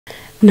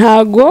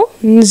ntago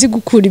nzi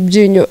gukura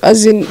ibyinyo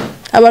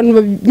abantu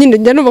nyine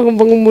njya numva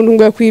ngo umuntu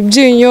ngo yakuye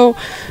ibyinyo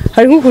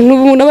hari nk'ukuntu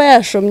umuntu aba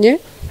yashomye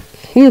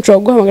nk'umuco wo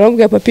guhamagara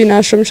amubwira papi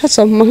nashomye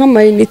nshatse ampa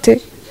nk'amayinite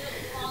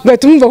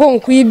ugahita umva ko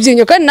nkuye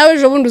ibyinyo kandi nawe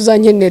ejo bundi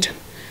uzankenera.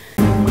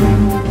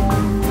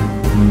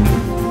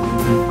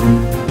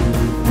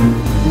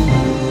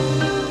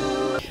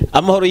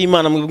 Amahoro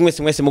y'Imana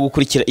mwese mu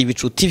gukurikira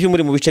Ibicu TV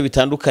muri mu bice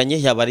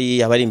bitandukanye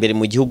yabari imbere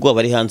mu gihugu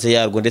abari hanze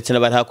yarwo ndetse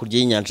n'abari hakurya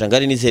y'inyanja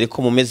ngari nizere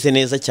ko mumeze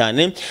neza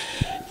cyane.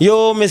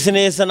 Yo meze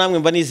neza namwe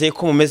mba nizeye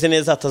ko mumeze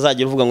neza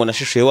atazagira uvuga ngo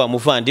nashishuye wa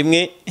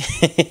muvandimwe.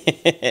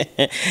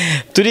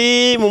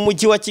 Turi mu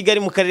mujyi wa Kigali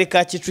mu karere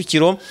ka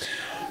Kicukiro.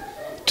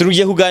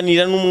 Turugiye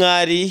kuganira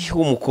n'umwari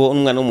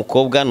umwana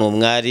w'umukobwa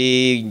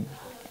n'umwari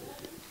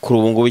kuri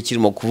ubu ngubu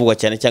kirimo kuvugwa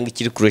cyane cyangwa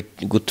ikiri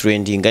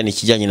gutrendinga ni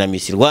kijyanye na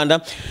Miss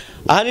Rwanda.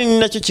 Ahanini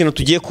nacyo kintu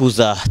tugiye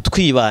kuza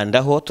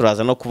twibandaho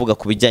turaza no kuvuga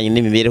ku bijyanye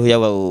n'imibereho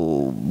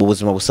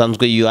y'ubuzima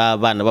busanzwe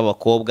y'abana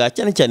b'abakobwa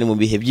cyane cyane mu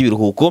bihe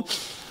by'ibiruhuko.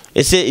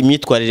 Ese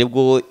imyitwarire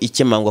bwo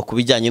ikemangwa ku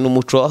bijyanye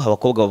n'umuco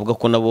abakobwa bavuga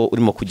ko nabo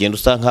urimo kugenda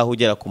usa nkaho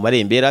ugera ku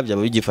marembera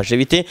byaba bigifashe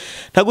bite?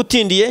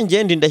 Ntagutindiye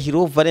Njye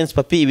Ndahiro Valence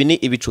Papi ibi ni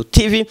Ibicu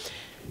TV.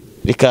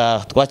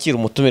 Reka twakira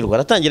umutumirwa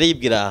aratangira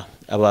yibwira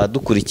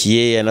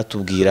abadukurikiye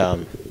yanatubwira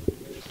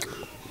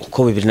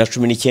uko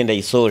 2019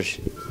 yisoje.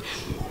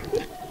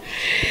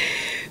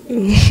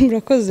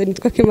 Murakoze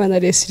nitwa Kimana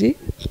Leslie.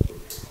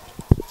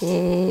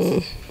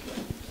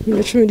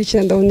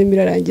 2019 ndabona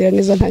imirarangira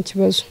neza nta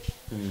kibazo.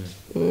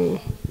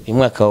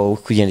 Imwaka wawe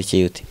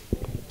kugendekeye ute?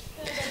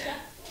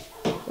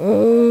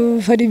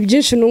 Hari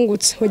byinshi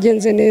nungutse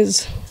wagenze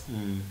neza.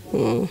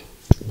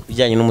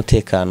 Bijyanye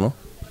n'umutekano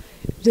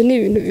byo ni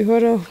ibintu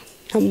bihoraho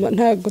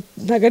ntago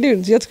ari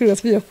ibintu twirirwa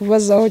tujya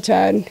kubazaho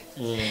cyane.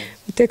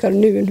 Umutekano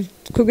ni ibintu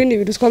twebwe ni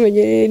ibintu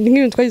twamenye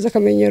nk'ibintu twagize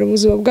akamenyero mu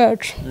buzima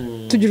bwacu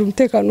tugira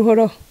umutekano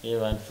uhoraho.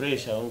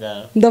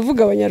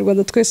 Ndavuga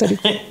abanyarwanda twese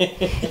ariko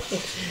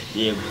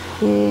yego.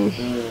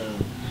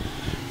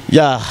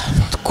 Ya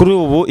kuri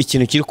ubu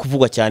ikintu kiri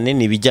kuvugwa cyane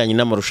ni ibijyanye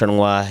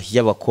n'amarushanwa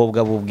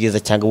y'abakobwa b'ubwiza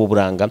cyangwa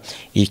b'uburanga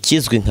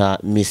ikizwi nka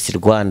Miss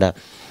Rwanda.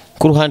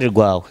 Ku ruhande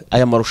rwawe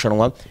aya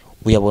marushanwa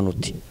uyabona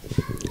uti?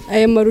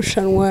 Aya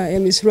marushanwa ya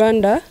Miss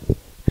Rwanda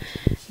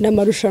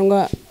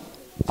n'amarushanwa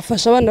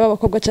afasha abana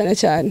b'abakobwa cyane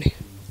cyane.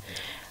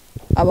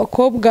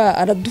 Abakobwa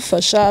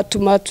aradufasha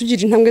atuma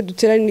tugira intambwe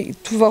dutera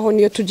tuvaho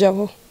niyo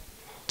tujyaho.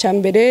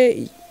 Cyambere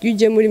iyo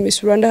ugiye muri Miss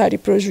Rwanda hari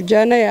projet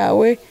ujyana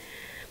yawe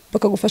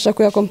bakagufasha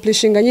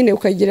kuyakomplishinga nyine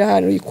ukagira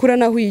ahantu ikura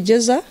naho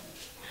uyigeza.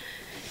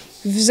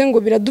 Bivuze ngo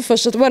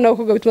biradufasha abana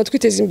b'abakobwa bituma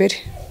twiteza imbere.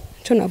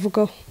 Cyo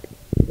navugaho.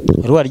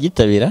 Wari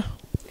waryitabira?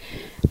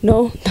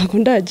 No, ntago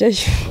ndajyayo.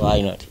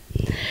 Why not?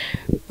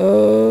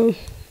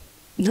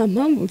 Nta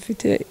mpamvu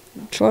mfite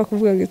nshobora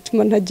kuvuga ngo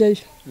ituma ntajyayo.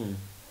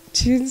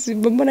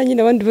 Mbona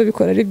nyine abandi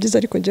babikora ari byiza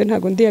ariko njye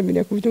ntago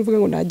ndiyaminiye ku buryo mvuga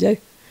ngo najyayo.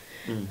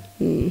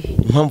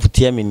 Impamvu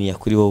utiyaminiye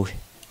kuri wowe?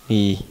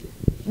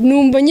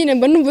 Numva nyine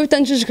mba numva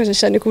bitanshishikaje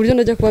cyane ku buryo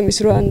najya kuba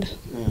Miss Rwanda.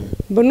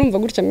 Mba numva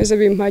gutya meze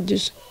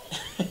bimpagije.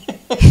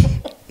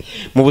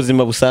 Mu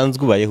buzima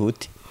busanzwe ubayeho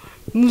ute?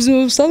 Mu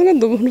buzima busanzwe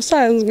ndi umuntu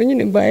usanzwe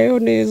nyine mbayeho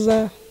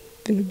neza.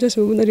 Ibintu byose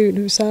mubona ari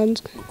ibintu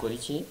bisanzwe. Ukora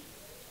iki?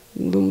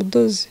 Ndi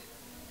umudozi.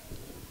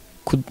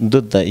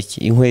 Kudoda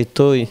iki?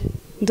 Inkweto?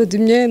 Ndoda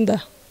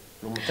imyenda.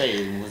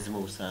 Umutayeri mu buzima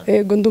busanzwe?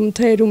 Yego ndi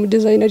umutayeri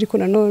umudesigner ariko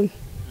nanone.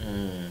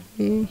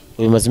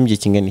 Ubimazemo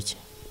igihe kingana iki?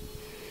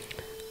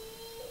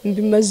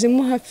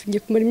 Mbimazemo hafi ngiye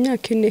kumara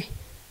imyaka 4.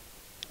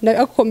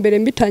 Ariko mbere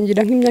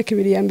mbitangira nk'imyaka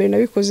 2 ya mbere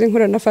nabikoze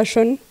nkora na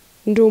fashion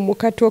ndi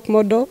umukatwalk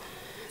model.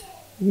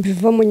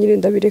 Mbivamo nyine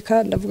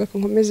ndabireka ndavuga ko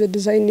nkomeze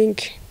designing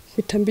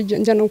bitambije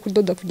njya no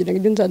kudoda kugira ngo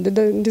ibyo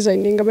nzadeda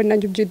designing abe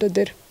nanjye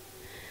byidodera.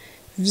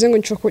 Bivuze ngo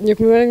ngiye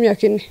kumara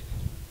imyaka 4.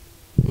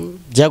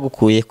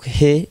 Byagukuye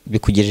he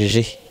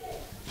bikugejeje?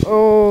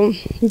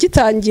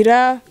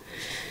 Ngitangira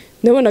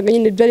nabonaga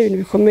nyine byari ibintu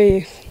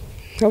bikomeye.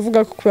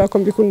 Ndavuga ko kubera ko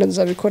mbikunda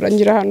nzabikora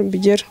ngira ahantu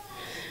mbigera.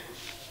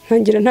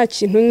 Ntangira nta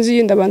kintu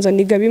nzi ndabanza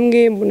niga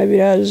bimwe mbona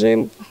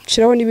biraje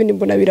shiraho n'ibindi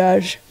mbona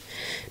biraje.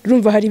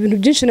 Urumva hari ibintu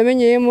byinshi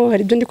namenyeyemo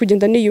hari ibyo ndi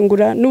kugenda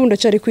niyungura n'ubundi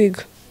cyari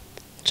kwiga.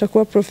 Nca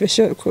kuba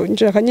professional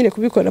ngira kanyine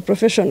kubikora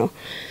professional.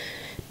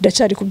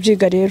 Ndacyari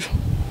kubyiga rero.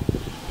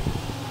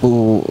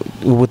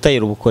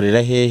 Ubutayero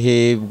bukorera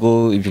hehe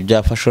bwo ibyo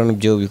bya fashion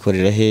byo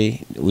bikorera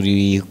he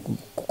uri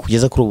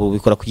kugeza kuri ubu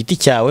bikora ku giti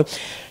cyawe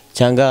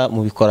cyangwa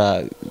mu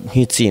bikora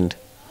nk'itsinda?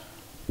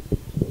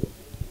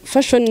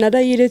 Fashion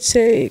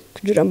narayiretse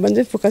kugira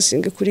mbanze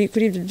focusing kuri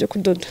ibyo byo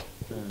kudoda.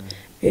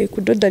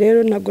 Kudoda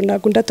rero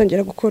ntago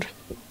ndatangira gukora.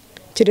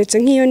 Kiretse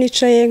nk'iyo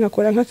nicaye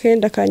nkakora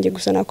nk'akenda kanjye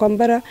gusa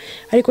nakwambara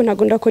ariko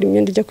ntago ndakora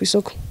imyenda ijya ku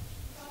isoko.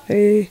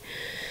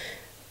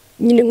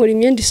 Nyine nkora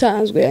imyenda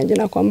isanzwe yanjye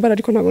nakwambara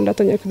ariko ntago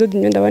ndatangira kudoda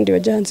imyenda abandi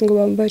bajya hanze ngo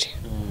bambare.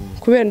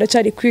 Kubera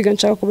ndacyari kwiga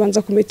nshaka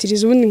kubanza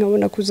kumetiriza ubundi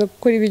nkabona kuza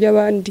gukora ibyo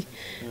abandi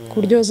ku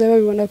buryo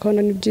bazabibona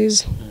akabona ni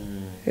byiza.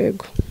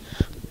 Yego.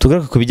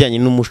 Tugaruka ku bijyanye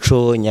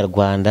n'umuco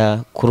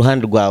nyarwanda ku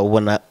ruhande rwawe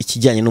ubona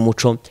ikijyanye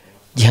n'umuco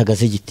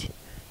gihagaze giti?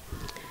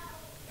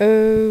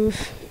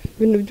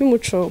 Ibintu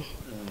by'umuco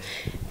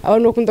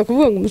abantu bakunda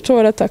kuvuga ngo umuco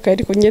waratakaye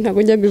ariko njye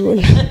ntabwo njya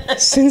mbibona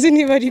sinzi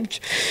niba ari byo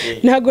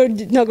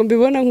ntabwo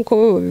mbibona nk'uko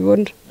bo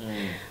babibona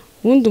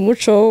ubundi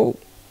umuco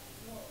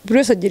buri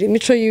wese agira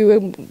imico yiwe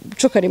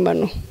umuco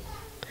karemano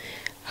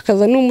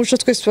hakaza n'umuco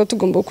twese tuba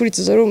tugomba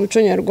gukurikiza ari umuco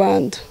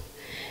nyarwanda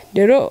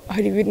rero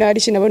hari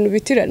ikintu abantu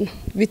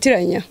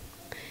bitiranya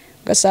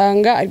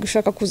ugasanga ari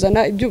gushaka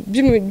kuzana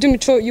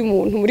iby'imico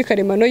y'umuntu muri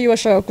karemano yiwe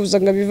ashaka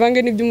kuzanga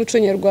bivange n'iby'umuco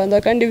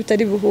nyarwanda kandi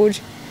bitari buhure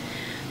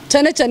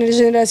cyane cyane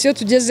generasiyo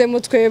tugezemo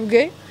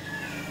twebwe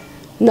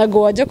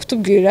ntago wajya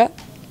kutubwira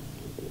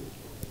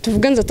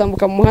tuvuga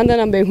nzatambuka mu muhanda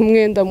nambaye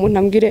nk'umwenda umuntu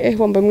ambwire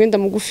wambaye umwenda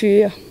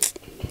mugufiya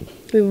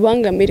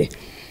bibangamire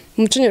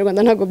umuco nyarwanda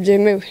ntago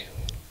byemewe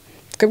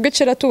twebwe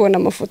kera tubona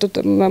amafoto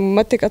mu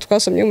mateka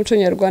twasomye y'umuco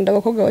nyarwanda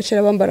abakobwa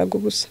bakera bambaraga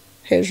ubusa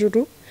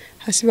hejuru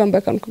hasi bambaye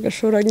akantu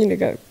kagashora nyine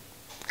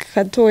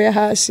gatoya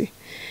hasi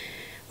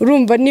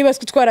urumva niba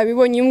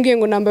twarabibonye umbwiye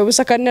ngo nambaye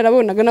ubusa kandi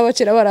narabonaga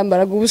n'abakera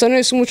barambaraga ubusa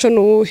none se umuco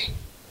nuwuhe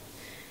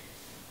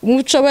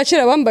umuco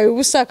abakera bambaye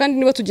ubusa kandi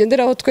niba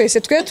tugenderaho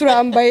twese twe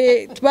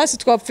turambaye basi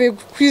twapfuye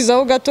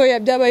kwizaho gatoya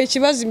byabaye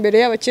ikibazo imbere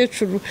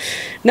y'abakecuru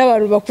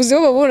n'abantu bakuze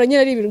bo babona nyine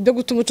ari ibintu byo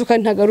guta umuco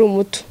kandi ntago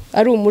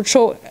ari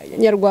umuco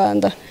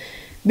nyarwanda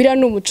biriya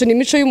ni umuco ni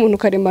imico y'umuntu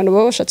karemano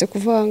baba bashatse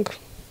kuvanga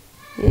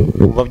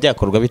uba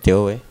byakorwa bite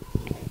wowe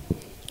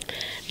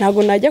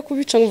ntabwo najya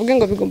kubica ngo uvuge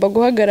ngo bigomba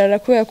guhagarara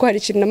kubera ko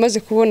hari ikintu namaze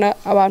kubona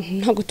abantu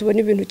ntabwo tubona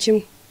ibintu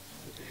kimwe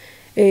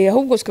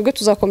ahubwo twebwe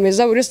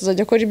tuzakomeza buri wese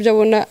azajya akora ibyo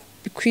abona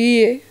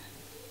bikwiye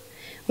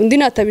undi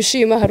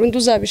natabishima hari undi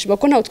uzabishima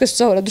ko ntawe twese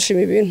tuzahora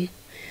dushima ibintu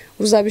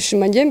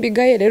uzabishima njye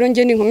mbigaye rero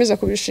njye ninkomeza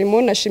kubishima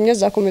uwo nashimye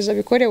azakomeza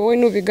bikore wowe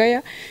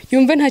nubigaya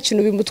yumve nta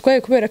kintu bimutwaye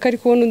kubera ko ari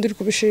kubona undi uri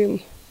kubishima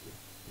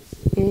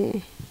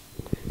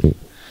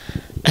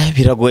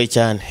biragoye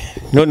cyane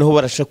noneho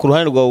barashaka ku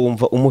ruhande rwawe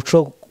wumva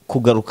umuco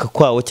kugaruka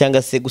kwawo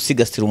cyangwa se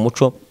gusigasira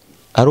umuco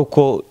ari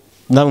uko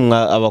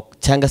namwe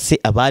cyangwa se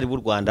abari b'u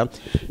Rwanda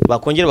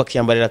bakongera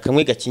bakiyambarira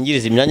kamwe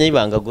gakingiriza imyanya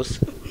y'ibanga gusa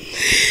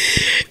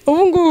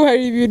ubu ngubu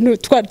hari ibintu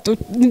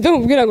nibyo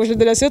mubwira ngo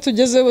generasiyo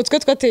tugezeho twe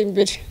twateye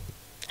imbere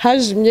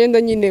haje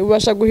imyenda nyine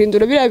ubasha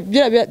guhindura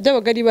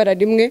byabaga ari ibara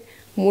rimwe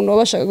umuntu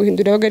wabashaga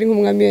guhindura yabaga ari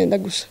nk'umwami yenda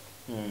gusa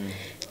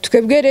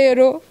twebwe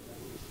rero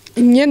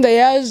imyenda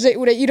yaje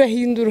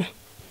irahindura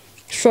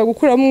ushobora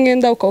gukuramo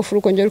umwenda ukawufura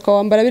ukongera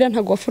ukawambara biriya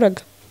ntabwo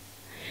wafuraga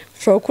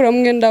ushobora gukuramo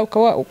umwenda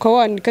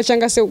ukawanika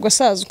cyangwa se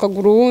ugasaza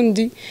ukagura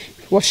uwundi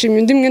washimye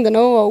undi mwenda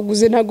nawo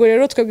wawuguze ntabwo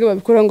rero twebwe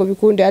babikora ngo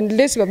bikunde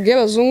unless babwiye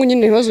abazungu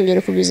nyine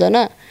ntibazongere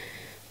kubizana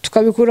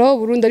tukabikuraho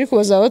burundu ariko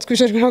bazaba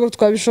batwishyura ntabwo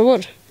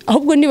twabishobora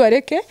ahubwo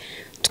nibareke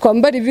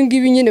twambara ibi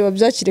ngibi nyine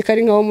babyakire ko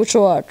ari nk'aho umuco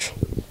wacu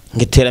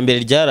ngo iterambere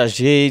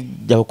ryaraje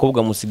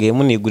abakobwa musigaye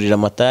munigurira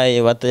amataye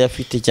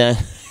batayafite cyane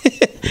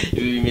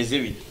ibi bimeze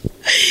bite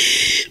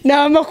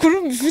nta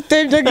makuru bifite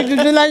ibyo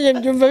ngibyo nanjye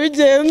mbyumva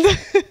bigenda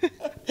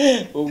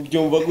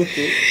ubyumva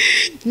gute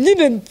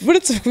nyine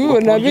buretse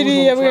kubibona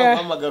biriya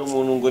bwahamagara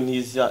umuntu ngo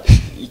ntiza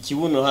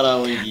ikibuno hari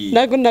aho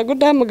ngiye ntago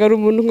ndahamagara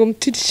umuntu ngo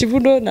mutire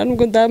ikibuno nta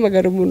nubwo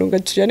ndahamagara umuntu ngo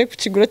tujyane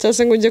kukigura cyangwa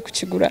se ngo njye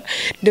kukigura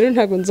rero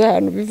ntago nzi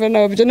ahantu biva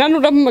naho byo nta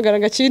n'urampamagara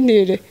ngo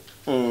akintire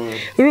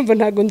urumva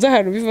ntago nzi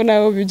ahantu biva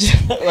naho bijya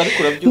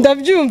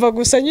ndabyumva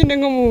gusa nyine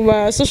nko mu ma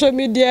social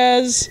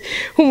medias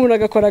nk'umuntu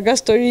agakora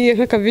story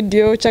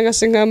nk'akavideo cyangwa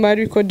se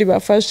nk'amari record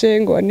bafashe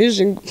ngo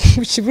anije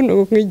mu kibuno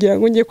ngo nkigira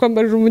ngo ngiye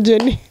kwambarira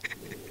umugeni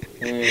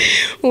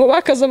ngo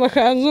bakaza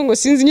amakanzu ngo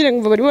sinzi nyine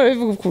ngo bari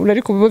barabivuga ukuntu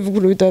ariko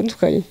babivuga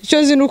bitandukanye icyo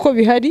nzi nuko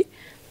bihari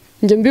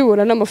njye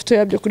mbibona n'amafoto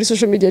yabyo kuri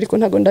social media ariko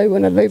ntago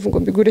ndabibona live ngo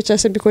mbigure cyangwa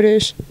se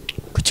mbikoresha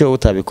kuki wowe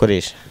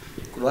utabikoresha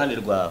ku ruhande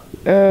rwawe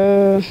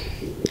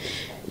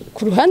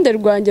ku ruhande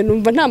rwanjye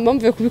numva nta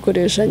mpamvu yo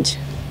kubikoresha njye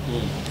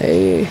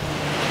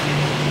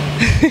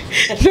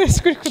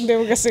nese kuri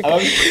kundeba ugaseka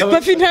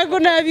bafi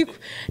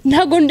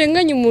ntago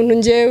ndenganya umuntu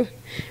njyewe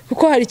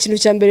kuko hari ikintu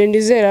cya mbere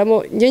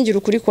nizeramo njye ngira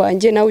ukuri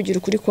kwanjye nawe ugira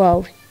ukuri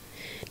kwawe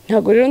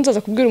ntago rero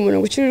nzaza kubwira umuntu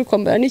ngo ukiri uri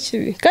kwambara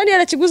n'ikibi kandi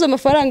yarakiguze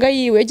amafaranga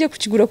yiwe yagiye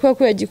kukigura kubera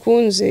ko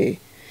yagikunze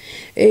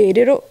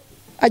rero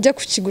ajya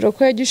kukigura ko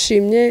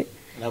yagishimye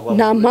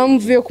nta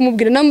mpamvu yo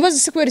kumubwira namubaza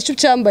se kubera icyo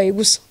cyambaye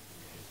gusa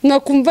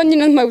nakumva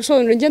nyine nta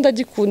bisobanuro ngenda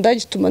gikunda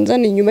gituma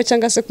nzana inyuma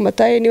cyangwa se ku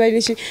mataye niba ari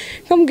iki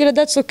nkamubwira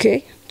that's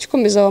okay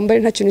kikomeza wambare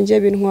nta kintu ngiye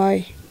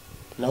bintwaye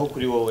naho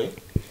kuri wowe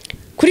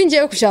kuri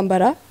ngiye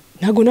kucyambara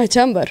ntago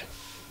ntacyambara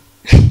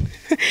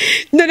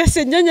none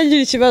se njye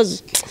ngira ikibazo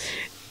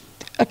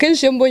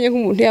akenshi iyo mbonye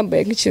nk'umuntu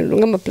yambaye nk'ikintu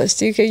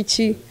nk'amaplastike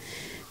iki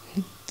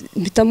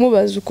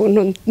mpitamubaza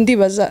ukuntu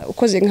ndibaza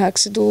ukoze nka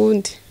accident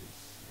wundi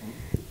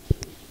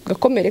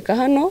gakomereka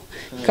hano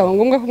kaba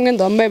ngombwa ko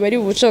umwenda wambaye bari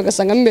buce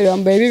bagasanga imbere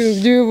wambaye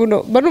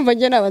by'ibibuno barumva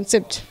njye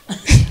nabansebye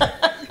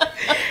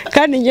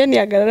kandi njye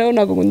nihagararaho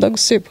ntabwo ngunda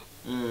guseba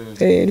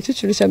nicyo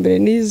kintu cya mbere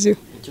niziho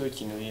nicyo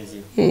kintu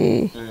wiziho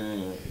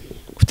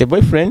ufite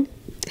boyfriend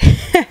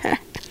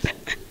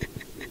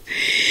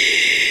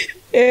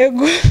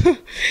ego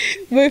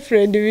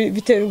boyfriend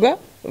biterwa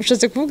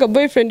ushatse kuvuga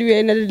boyfriend we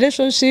in a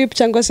relationship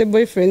cyangwa se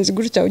boyfriends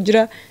gutya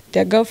ugira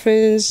their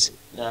girlfriends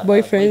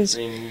boyfriends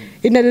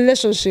in a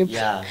relationship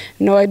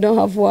no I don't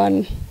have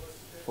one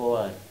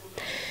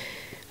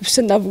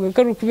bisa navuga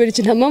ko ari ukubera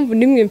iki nta mpamvu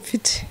nimwe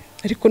mfite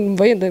ariko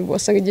numva yenda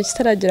wasanga igihe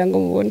kitaragera ngo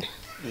mubone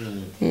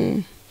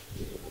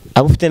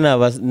abo ufite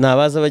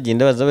nabaza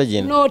bagenda baza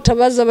bagenda no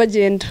tabaza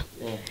bagenda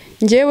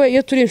njyewe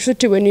iyo turi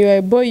inshuti when you are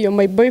a boy you're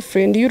my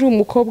boyfriend iyo uri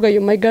umukobwa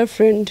you're my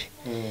girlfriend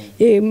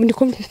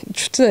niko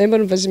inshuti zawe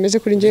numva zimeze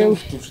kuri njyewe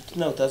inshuti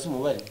nawe utazi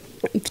umubare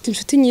mfite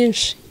inshuti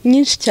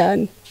nyinshi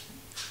cyane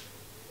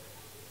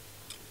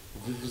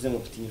bivuze ngo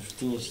mfite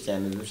inshuti nyinshi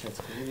cyane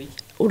bishatse kuvuga iki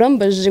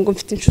urambajije ngo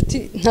mfite inshuti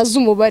ntazi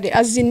umubare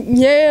azi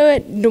nyewe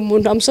ndi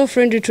umuntu I'm so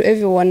friendly to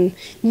everyone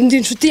ndi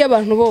inshuti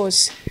y'abantu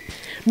bose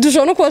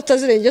dushobora no kuba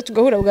tutazirengeye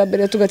tugahura bwa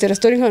mbere tugatera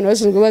story nk'abantu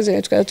basanzwe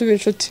baziranye tukaba tuba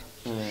inshuti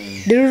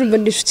rero urumva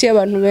ndi inshuti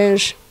y'abantu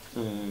benshi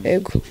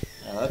yego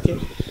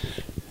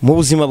mu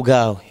buzima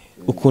bwawe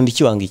ukunda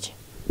iki wanga iki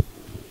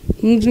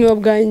mu buzima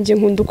bwanjye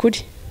nkunda ukuri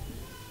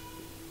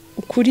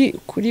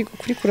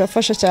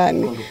kurafasha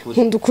cyane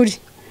nkunda ukuri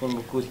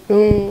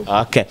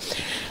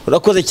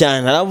urakoze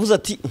cyane aravuze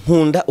ati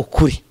nkunda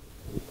ukuri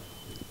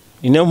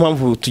ni nayo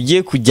mpamvu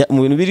tugiye kujya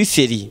mu bintu biri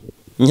seriye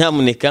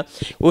nyamuneka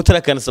wowe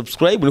utarakanda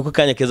subscribe niko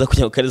kanya keza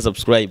kugira ngo kare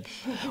subscribe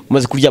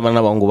umaze kuryamana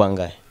n'abahungu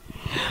bangahe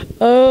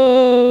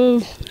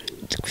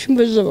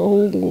kwimbaza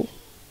abahungu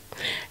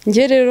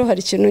njye rero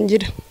hari ikintu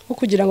ngira nko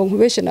kugira ngo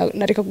nkubeshye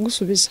nareka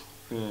kugusubiza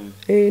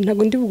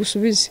ntago ndi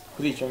bugusubize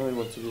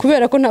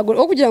kubera ko ntago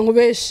aho kugira ngo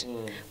nkubeshye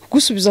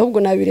kugusubiza ahubwo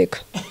nabireka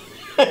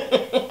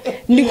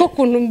niko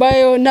kuntu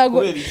mbayo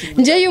ntago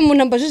njye iyo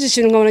umuntu ambajije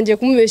ikintu nkabona ngiye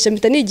kumubeshya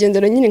mpita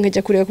nigendera nyine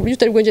nkajya kureba ku buryo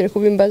utari bwongere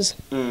kubimbaza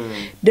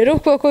rero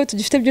kuko ko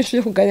tugifite byinshi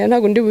byo kuganira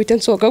ntago ndi buhite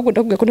nsohoka ahubwo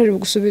ndakubwira ko ntari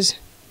bugusubize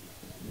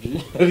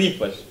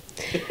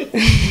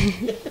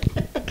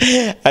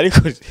ariko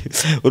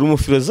uri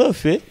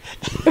umufilozofe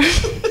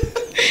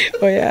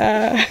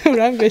oya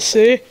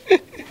urambeshe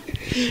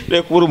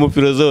reka uri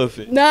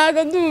umufilozofe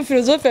ntago ndi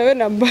umufilozofe yawe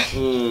namba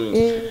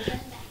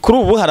kuri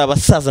ubu hari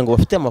abasaza ngo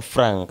bafite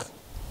amafaranga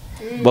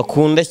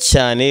bakunda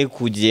cyane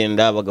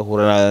kugenda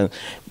bagahura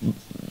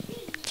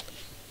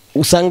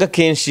usanga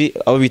kenshi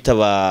abo bita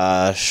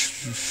ba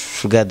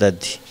sugar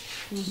daddy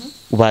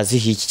ubazi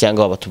hiki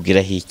cyangwa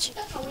babatubwira hiki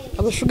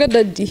aba sugar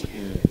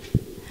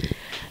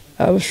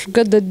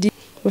daddy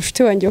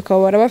bafite wanjye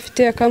bakaba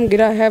barabafite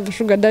akambwira have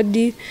sugar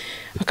daddy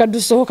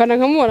akadusohokana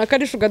nkamubona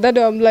kari sugar daddy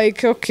I'm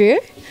like okay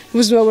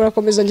ubuzima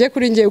burakomeza ngiye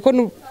kuri ngiye uko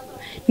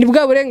ni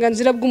bwa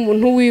burenganzira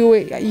bw'umuntu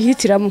wiwe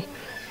yihitiramo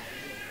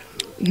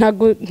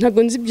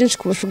ntago nzi byinshi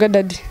ku sugar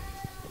daddy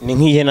ni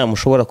nk'ihe nama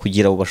ushobora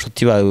kugira abo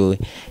bashuti bawe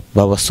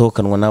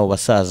babasohokanwa n'abo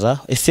basaza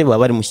ese baba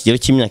bari mu kigero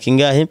cy'imyaka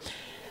ingahe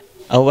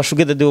abo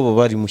bashuga daddy bo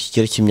bari mu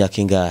kigero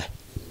cy'imyaka ingahe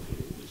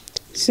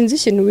sinzi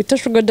ikintu bita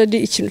sugar daddy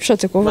ikintu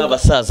ushatse kuvuga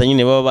abasaza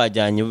nyine baba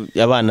bajyanye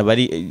abana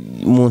bari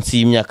munsi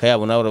y'imyaka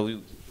yabo nawe urabizi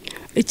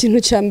ikintu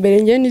cya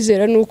mbere ngiye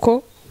nizera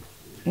nuko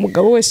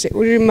umugabo wese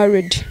uri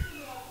married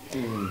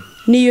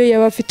niyo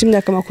yaba afite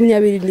imyaka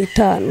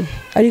 25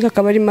 ariko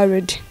akaba ari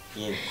married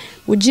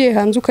ugiye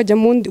hanze ukajya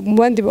mu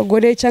bandi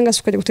bagore cyangwa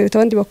se ukajya gutereta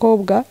abandi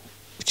bakobwa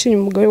ucinye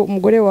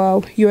umugore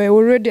wawe you are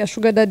already a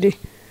sugar daddy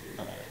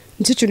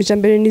nicyo kintu cya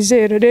mbere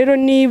nizera rero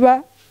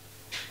niba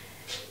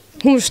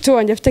nk'umushuti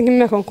wanjye afite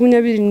nk'imyaka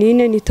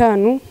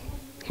 24-25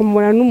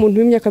 nkamubona n'umuntu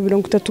w'imyaka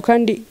 30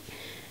 kandi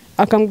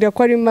akambwira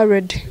ko ari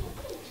married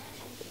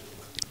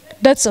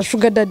that's a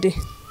sugar daddy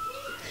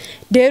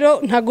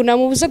rero ntago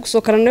namubuze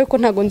gusohokana nawe ko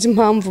ntago nzi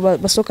impamvu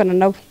basohokana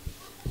nabo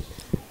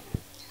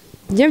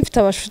njye mfite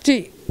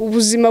abashuti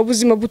ubuzima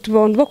butuma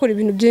abantu bakora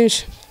ibintu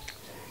byinshi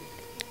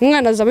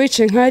umwana azaba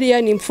yicaye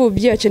nk'ariya ni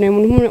imfubyi akeneye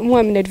umuntu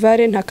umuha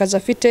minerivare nta kazi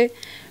afite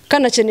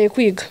kandi akeneye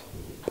kwiga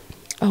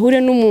ahure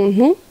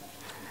n'umuntu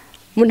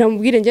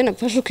amubwire njye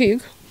nagufasha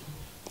ukiga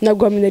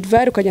naguha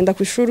minerivare ukagenda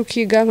ku ishuri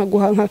ukiga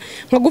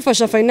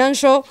nkagufasha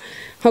financial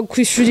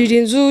nkakwishyurira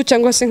inzu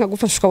cyangwa se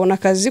nkagufasha ukabona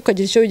akazi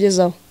ukagira icyo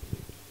wigezaho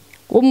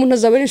uwo muntu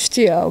azaba ari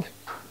inshuti yawe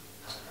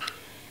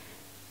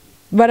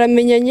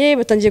baramenyanye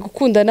batangiye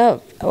gukundana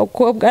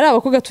ari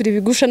abakobwa turi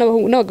ibigusha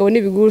n'abagabo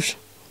n'ibigusha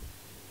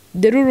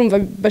rero urumva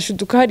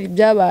bashuduka hari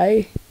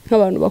ibyabaye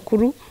nk'abantu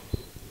bakuru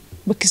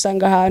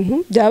bakisanga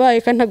ahantu byabaye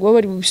kandi ntabwo baba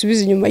bari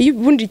bubisubize inyuma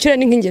ubundi kera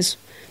ni nk'ingeso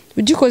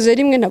ugikoze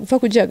rimwe ntabwo upfa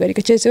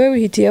kugihagarika keretse wowe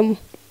wihitiyemo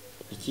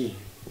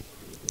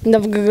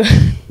ndavuga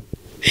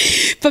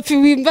papi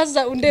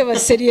wimbaza undeba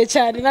seriye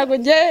cyane ntabwo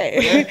njye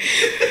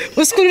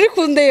usikuru uri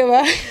kundeba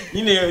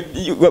nyine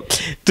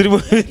turi mu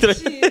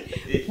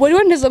wari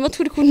wanteze amatwi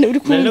uri nari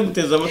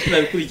guteza amatwi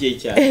nabikurikiye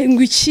cyane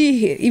ngo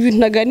ikihe ibintu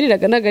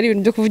naganiraga ntabwo ari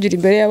ibintu byo kuvugira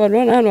imbere y'abantu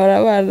hano hari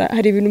abana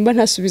hari ibintu mba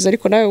ntasubiza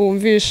ariko nawe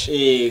wumvishe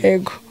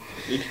yego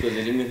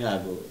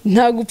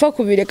ntabwo upfa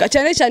kubireka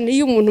cyane cyane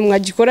iyo umuntu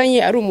mwagikoranye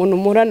ari umuntu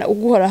murana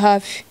uguhora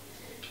hafi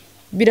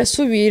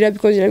birasubira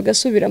bikongera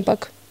bigasubira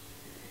mpaka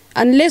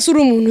unless uri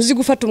umuntu uzi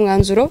gufata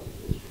umwanzuro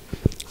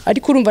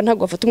ariko urumva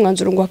ntabwo wafata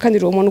umwanzuro ngo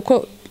hakanire uwo muntu ko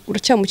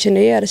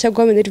uracyamukeneye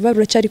aracyaguha minerivare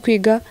uracyari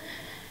kwiga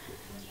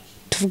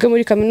tuvuge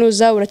muri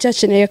kaminuza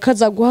uracyakeneye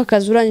akazaguha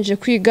akazi urangije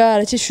kwiga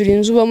aracyishyura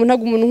inzu ubamo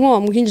ntabwo umuntu nko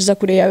wamuhinjiza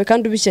kure yawe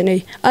kandi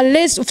ubikeneye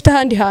unless ufite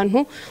ahandi hantu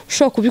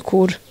ushobora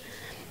kubikura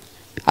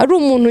ari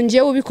umuntu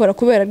ngiye ubikora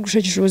kubera ari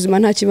gushakisha ubuzima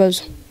nta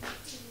kibazo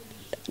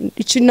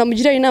ikintu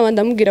namugira inama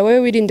ndamubwira wowe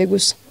wirinde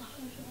gusa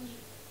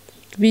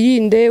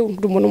birinde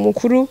umuntu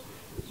mukuru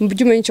mu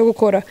buryo umenye icyo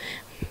gukora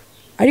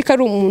ariko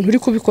ari umuntu uri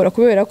kubikora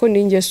kubera ko ni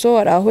ingeso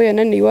ari aho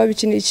yananiye iwabo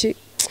iki n'iki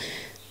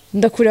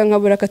ndakurira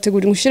nkabura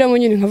kategori ngushyiramo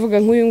nyine nkavuga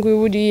nk'uyu nguyu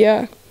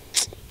buriya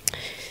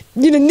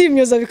nyine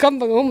ndimyoza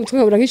bikambaga mu mutwe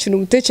nkabura nk'ikintu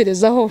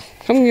umutekerezaho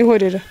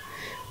nkamwihorera.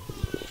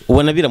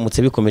 ubona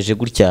biramutse bikomeje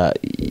gutya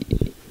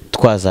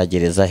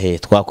twazagereza he?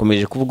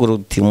 Twakomeje kuvuga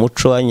uti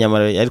umuco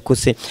nyamara ariko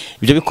se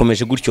ibyo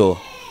bikomeje gutyo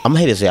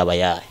amaherezo yaba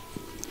yahe?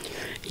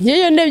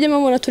 Ngeyo ndebye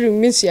mabona turi mu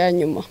minsi ya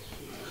nyuma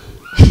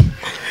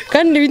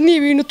kandi ni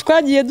ibintu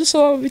twagiye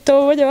dusoma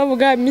bitabo bajya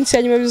bavuga iminsi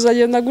ya nyuma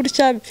bizagenda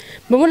gutya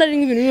mbona ari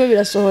nk'ibintu biba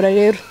birasohora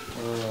rero.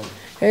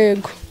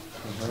 Yego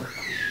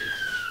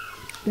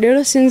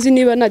rero sinzi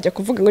niba najya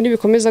kuvuga ngo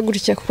nibikomeza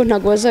gutya kuko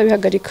ntago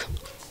bazabihagarika,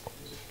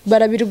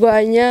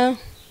 barabirwanya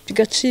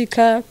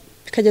bigacika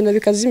bikagenda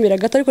bikazimira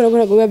gato ariko nabwo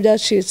ntago biba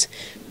byacitse,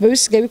 biba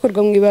bisigaye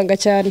bikorwa mu ibanga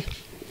cyane,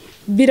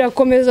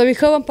 birakomeza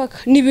bikaba mpaka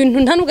ni ibintu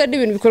nta nubwo ari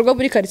ibintu bikorwa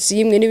muri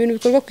quartier imwe, ni ibintu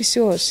bikorwa ku isi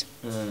hose.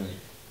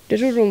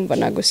 Rero urumva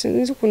nago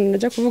sinzi ukuntu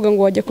najya kuvuga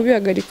ngo wajya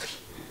kubihagarika.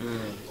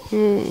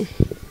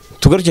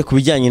 Tugaruke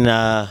kubijyanye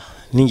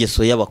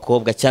n'ingeso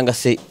y'abakobwa cyangwa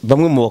se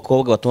bamwe mu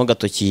bakobwa batunga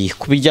gatoki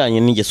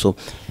kubijyanye n'ingeso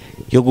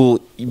yo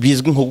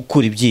bizwi nko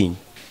gukura ibyinyo.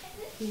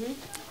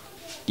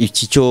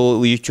 Iki cyo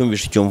uyu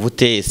cyumvisha cyumva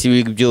ute? Ese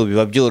ibyo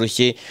biba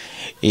byoroshye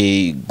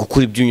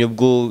gukura ibyinyo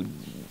bwo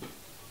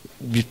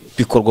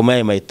bikorwa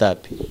muri aya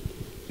etape?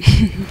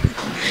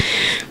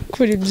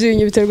 Kuri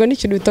ibyinyo biterwa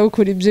n'ikintu bita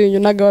gukura ibyinyo,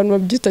 naga abantu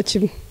babyita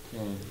kimwe.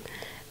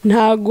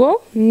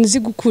 Ntago nzi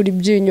gukura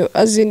ibyinyo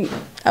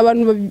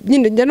abantu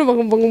nyine njya numva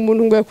ngo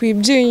umuntu ngo yakuye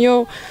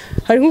ibyinyo,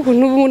 hari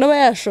nk'ukuntu umuntu aba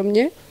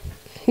yashomye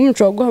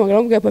nk'umuco wo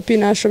guhamagara ngo papi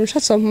nashomye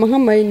shatse mu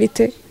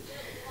nk'amayinite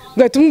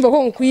ngahita umva ko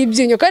ngukuye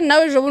ibyinyo kandi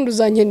nawe ejo bundi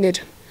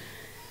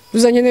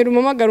uzankenera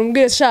umamagara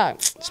umbwire sha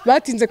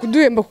batinze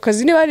kuduhemba ku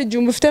kazi niba hari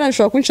igihe ufite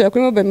nashobora kunshira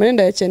kuri mobile money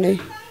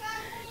ndayakeneye.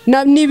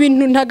 Ni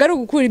ibintu ntago ari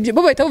gukura ibyinyo,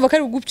 bo bahita bavuga ko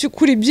ari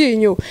gukura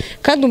ibyinyo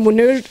kandi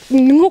umuntu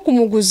ni nko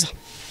kumuguza.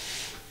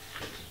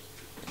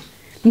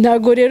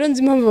 Ntago rero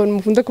nzi impamvu abantu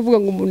mukunda kuvuga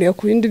ngo umuntu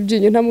yakura indi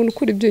ibyinyo, nta muntu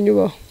ukura ibyinyo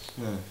baho.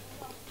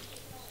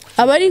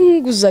 Aba ari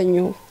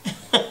nk'inguzanyo.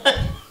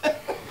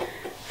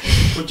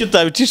 Kuki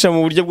utabicisha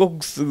mu buryo bwo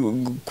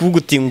kuvuga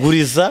uti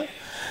nguriza?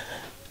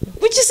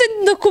 Kuki se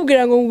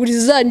ndakubwira ngo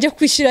nguriza njye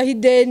kwishyiraho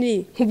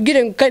ideni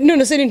nkubwire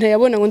none se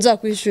ntayabona ngo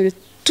nzakwishyure?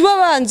 Tuba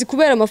banzi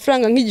kubera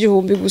amafaranga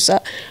nk'igihumbi gusa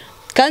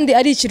kandi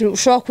ari ikintu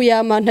ushobora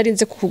kuyama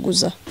ntarinze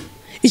kukuguza.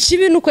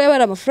 Ikibi nuko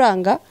yabara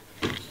amafaranga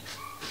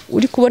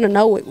uri kubona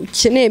nawe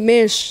ukeneye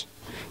menshi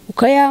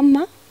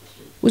ukayama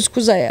uziko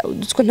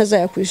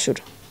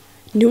ntazayakwishyura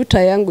ni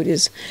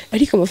utayanguriza,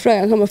 ariko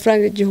amafaranga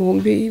nk'amafaranga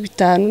igihumbi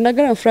 5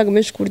 nagara amafaranga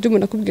menshi ku buryo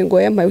umuntu akubwiye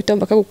ngo yampaye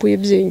utamba kagukuye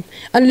ibyinyo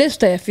unless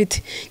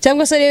utayafite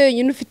cyangwa se rero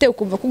wenyine ufite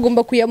ukumva ko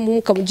ugomba kuyamuha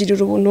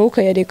ukamugirira ubuntu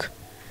ukayareka.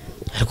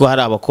 Ariko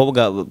hari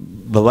abakobwa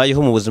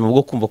babayeho mu buzima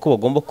bwo kumva ko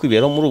bagomba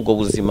kwiberaho muri ubwo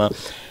buzima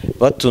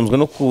batunzwe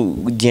no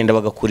kugenda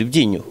bagakura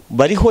ibyinyo,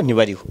 bariho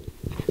ntibariho?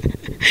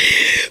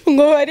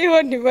 Ngo bariho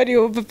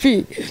ntibariho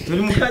papi.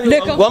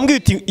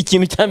 Wambwiye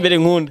ikintu cya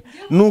mbere nkunda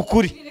ni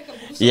ukuri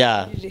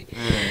ya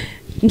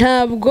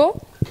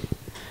ntabwo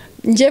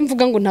njye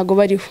mvuga ngo ntago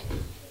bariho,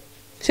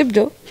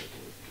 sibyo?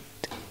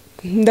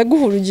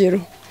 Ndaguha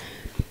urugero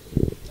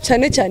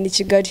cyane cyane i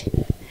Kigali,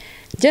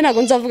 njye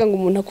ntago nzavuga ngo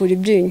umuntu akura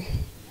ibyinyo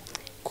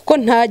kuko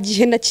nta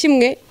gihe na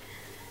kimwe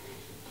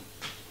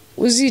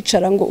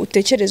uzicara ngo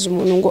utekereze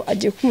umuntu ngo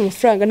agiye kuma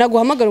amafaranga, ntago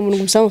uhamagara umuntu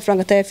ngo umusaba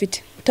amafaranga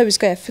atayafite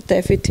utabisika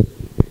ayafite.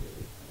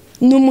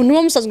 Ni umuntu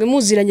uba musanzwe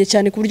muziranye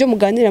cyane ku buryo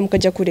muganira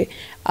mukajya kure,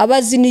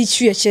 abazi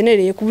n'icyo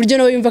yakenereye ku buryo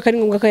nawe yumva ko ari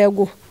ngombwa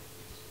akayaguha.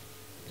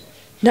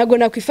 Ntago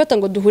nakwifata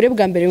ngo duhure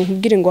bwa mbere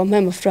nkubwire ngo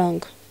wampaye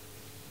amafaranga,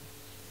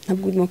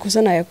 ntabwo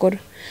makosa nayakora,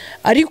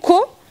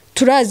 ariko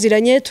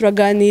turaziranye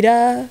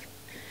turaganira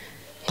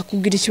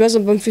nkakubwira ikibazo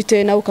mba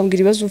mfite nawe ukambwira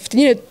ibibazo ufite,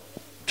 nyine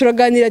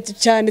turaganira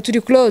cyane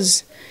turi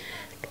close.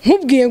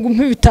 Nkubwiye ngo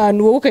umpe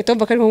 5 wowe ukahita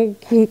wumva ko ari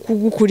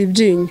kugukura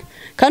ibyinyo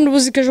kandi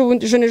ubuzi ko ejo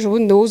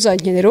bundi wowe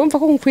uzankenera wumva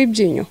ko ngukuye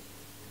ibyinyo.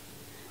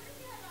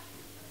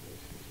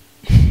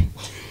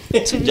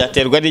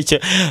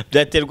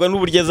 Byaterwa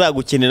n'uburyo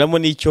azagukeneramo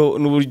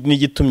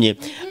n'igitumye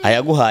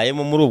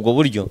ayaguhayemo muri ubwo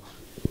buryo.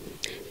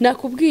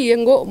 Nakubwiye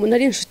ngo umuntu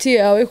ari inshuti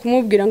yawe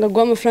kumubwira ngo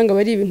aguha amafaranga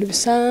bari ibintu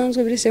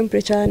bisanzwe biri simple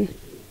cyane.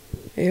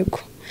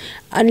 Yego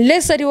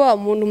unless ari wa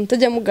muntu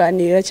mutajya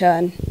muganira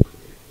cyane,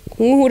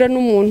 kumuhura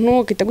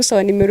n'umuntu ukita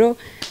gusaba nimero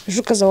ejo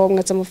ukazawa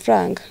mwatsa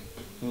amafaranga,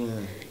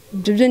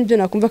 ibyo nibyo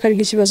nakumva ko ari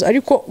nk'ikibazo,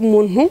 ariko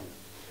umuntu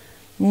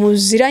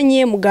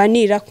muziranye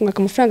muganira kumwaka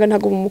amafaranga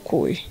ntago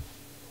mumukuye,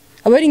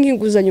 aba ari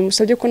nk'inguzanyo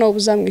musabye ko nawe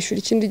uzamwishyura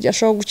ikindi gihe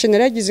ashobora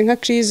gukenera yagize nka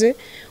crise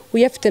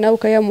uyafite nawe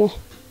ukayamuha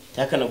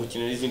cyakana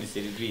gukenera izindi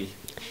serivisi.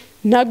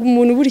 Ntago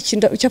umuntu buri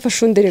kinda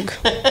ucyafasha underega.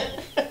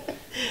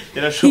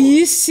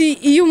 Iyi si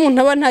iyo umuntu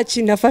aba nta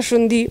kintu afasha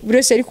undi buri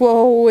wese ari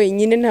kubaho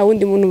wenyine nta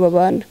wundi muntu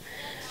babana,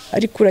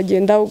 ariko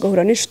uragenda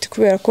ugahura n'inshuti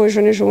kubera ko ejo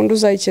n'ejo bundi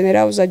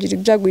uzayikenera uzagira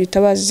ibyago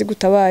yitabazi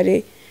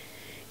zigutabare.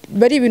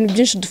 bari ibintu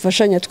byinshi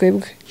dufashanya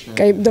twebwe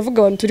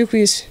ndavuga abantu turi ku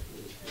isi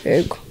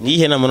yego.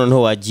 Nihe nama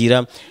noneho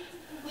wagira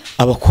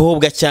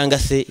abakobwa cyangwa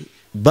se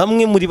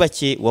bamwe muri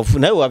bake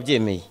nawe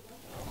wabyemeye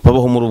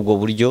babaho muri ubwo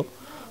buryo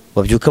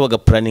babyuka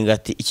bagapuraninga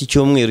ati iki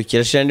cyumweru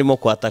kirashira ndimo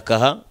kwataka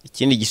aha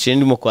ikindi gishira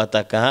ndimo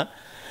kwataka aha,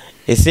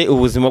 ese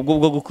ubuzima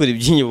bwo gukura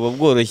ibyinyo buba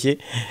bworoshye?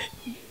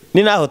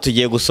 Ni naho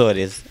tugiye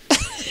gusoreza.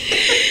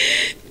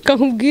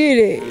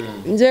 Kakubwire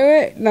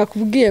njyewe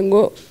nakubwiye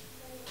ngo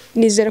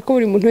nizera ko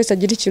buri muntu wese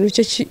agira ikintu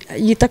cye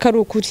yita ko ari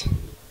ukuri.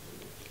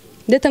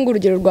 Ndetse ngo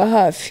urugero rwa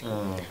hafi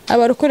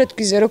abarokore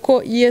twizera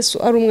ko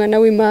Yesu ari umwana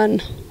w'Imana.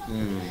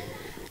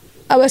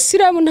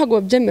 Abasiramu ntago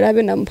babyemera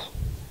habe namba,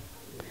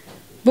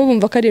 bo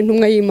bumva ko ari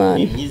intumwa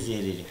y'Imana.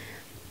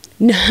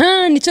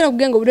 Nicyo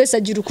nakubwiye ngo buri wese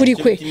agira ukuri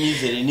kwe.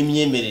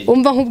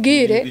 Umva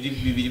nkubwire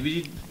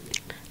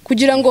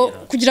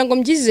kugira ngo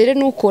mbyizere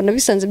nuko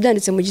nabisanze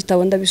byanditse mu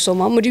gitabo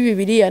ndabisoma muri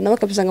Bibiliya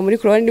nabakabisanga muri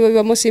Korani niba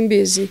bibamo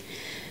simbizi,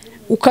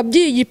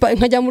 ukabyiyipa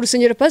nkajya mu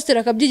rusengero pastor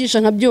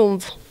akabyigisha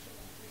nkabyumva.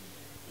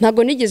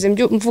 Ntago nigeze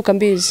mvuka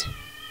mbizi.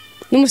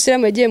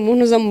 N'umusiramu yagiye mu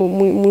ntuza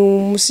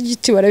mu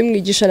musigiti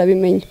barabimwigisha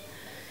arabimenya.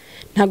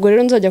 Ntago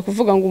rero nzajya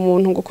kuvuga ngo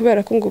umuntu ngo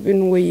kubera ko ngo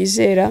ibintu ngo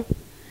yizera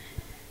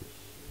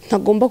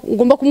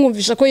ngomba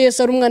kumwumvisha ko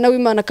Yesu ari umwana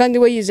w'Imana kandi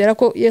we yizera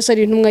ko Yesu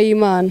ari intumwa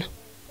y'Imana.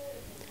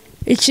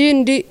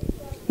 Ikindi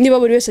niba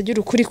buri wese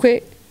agira ukuri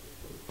kwe,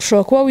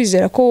 ushobora kuba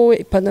wizera ko wowe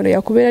ipantaro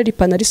yakubera ari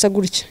ipantaro isa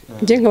gutya,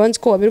 njye nkabanzi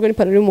ko waberwa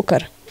n'ipantaro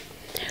y'umukara.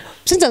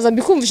 Sinzaza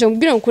mbikumvisha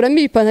mubwira ngo kuramo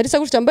ipantaro isa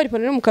gutya mbara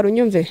ipantaro y'umukara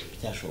unyumve.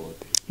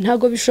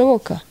 Ntago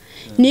bishoboka.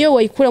 Niyo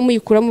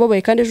wayikuramo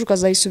babaye kandi ejo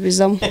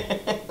ukazayisubizamo.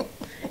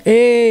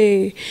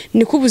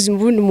 Niko ubuzima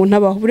bundi umuntu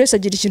abaho, buri wese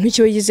agira ikintu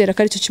cyo yizera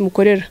kandi cyo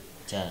kimukorera.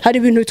 Hari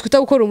ibintu twita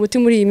gukora umuti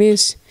muri iyi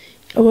minsi,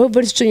 abo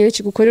bari cyo nyine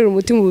kigukorera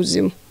umuti mu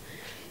buzima.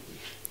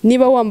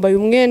 Niba wambaye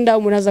umwenda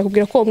umuntu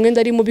azakubwira ko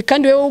umwenda ari mubi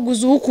kandi wewe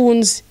uguze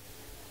ukunze,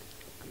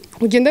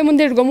 ugende mu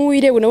ndererwamo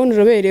wirebe nabone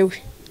uraberewe.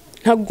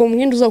 Ntabwo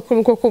umwenda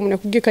uzakukora kuko umuntu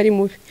yakubwiye ko ari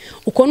mubi.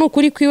 Uko ni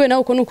ukuri kwiwe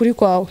nawe uko ni ukuri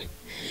kwawe.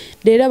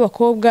 Rero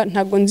abakobwa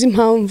ntabwo nzi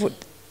impamvu,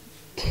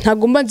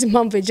 ntabwo mbanzi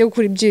impamvu yagiye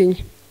gukura ibyinyo.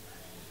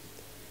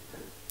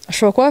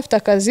 Ashobora kuba afite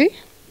akazi,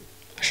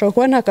 ashobora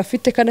kuba nta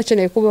kafite kandi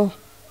akeneye kubaho.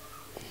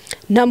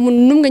 Nta muntu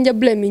n'umwe njya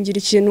blamingira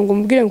ikintu ngo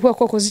mubwire ngo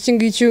ko wakoze iki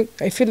ngiki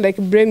I feel like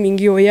blaming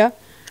you ya.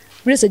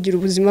 Buri wese agira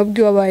ubuzima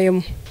bwe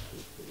wabayemo.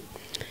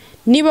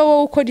 Niba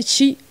wowe ukora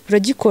iki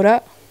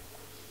uragikora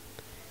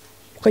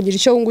ukagira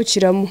icyo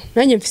wungukiramo,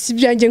 nanjye mfite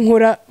ibyanjye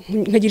nkora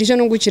nkagira icyo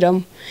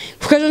nungukiramo.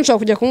 Kuko ejo nshobora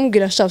kujya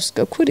kumubwira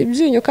shafusika kuri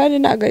ibyinyo kandi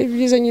ntago ari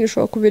byiza, nyine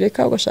ushobora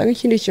kubireka ugashaka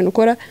ikindi kintu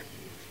ukora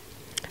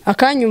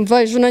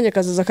akanyumva, ejo nanjye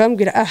akazaza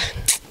akambwira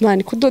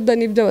mani kudoda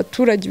n'ibyo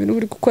abaturage ibintu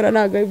buri gukora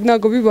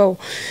ntago bibaho,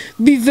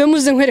 bivemo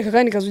uze nkwereka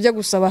kandi kaza ujya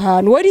gusaba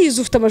ahantu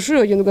warize ufite amashuri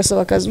wagenda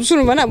ugasaba akazi.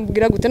 Usurumva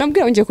namubwira gute?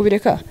 Nambwira ngiye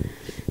kubireka,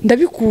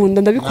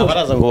 ndabikunda.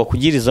 Abaraza ngo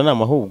bakugiriza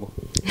nama ahubwo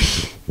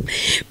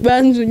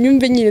banzu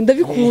nyumve nyine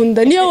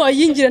ndabikunda, niyo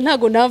wayingira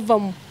ntago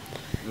navamo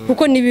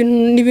kuko ni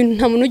ibintu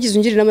nta muntu ugize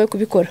ungirira inama yo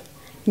kubikora.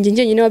 Njye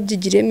nyine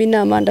wabyigiriyemo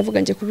inama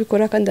ndavuga ngiye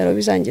kubikora kandi araba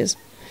bizangeza.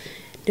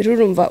 Rero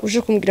urumva uje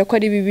kumbwira ko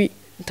ari bibi,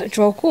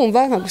 nshobora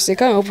kumva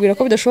nkaguseka nkakubwira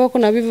ko bidashoboka ko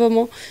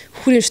nabivamo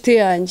kuri inshuti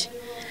yanjye,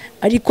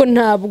 ariko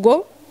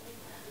ntabwo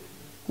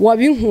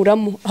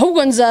wabinkuramo.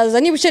 Ahubwo nzaza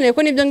niba ukeneye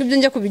ko nibyo ngibyo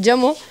njya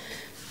kubijyamo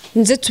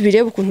nze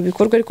tubirebe ukuntu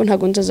bikorwa, ariko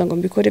ntago nzaza ngo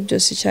mbikore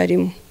byose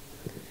icyarimwe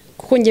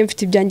kuko njye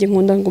mfite ibyanjye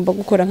nkunda ngomba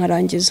gukora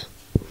nkarangiza.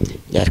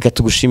 Reka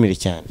tugushimire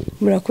cyane.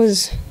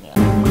 Murakoze.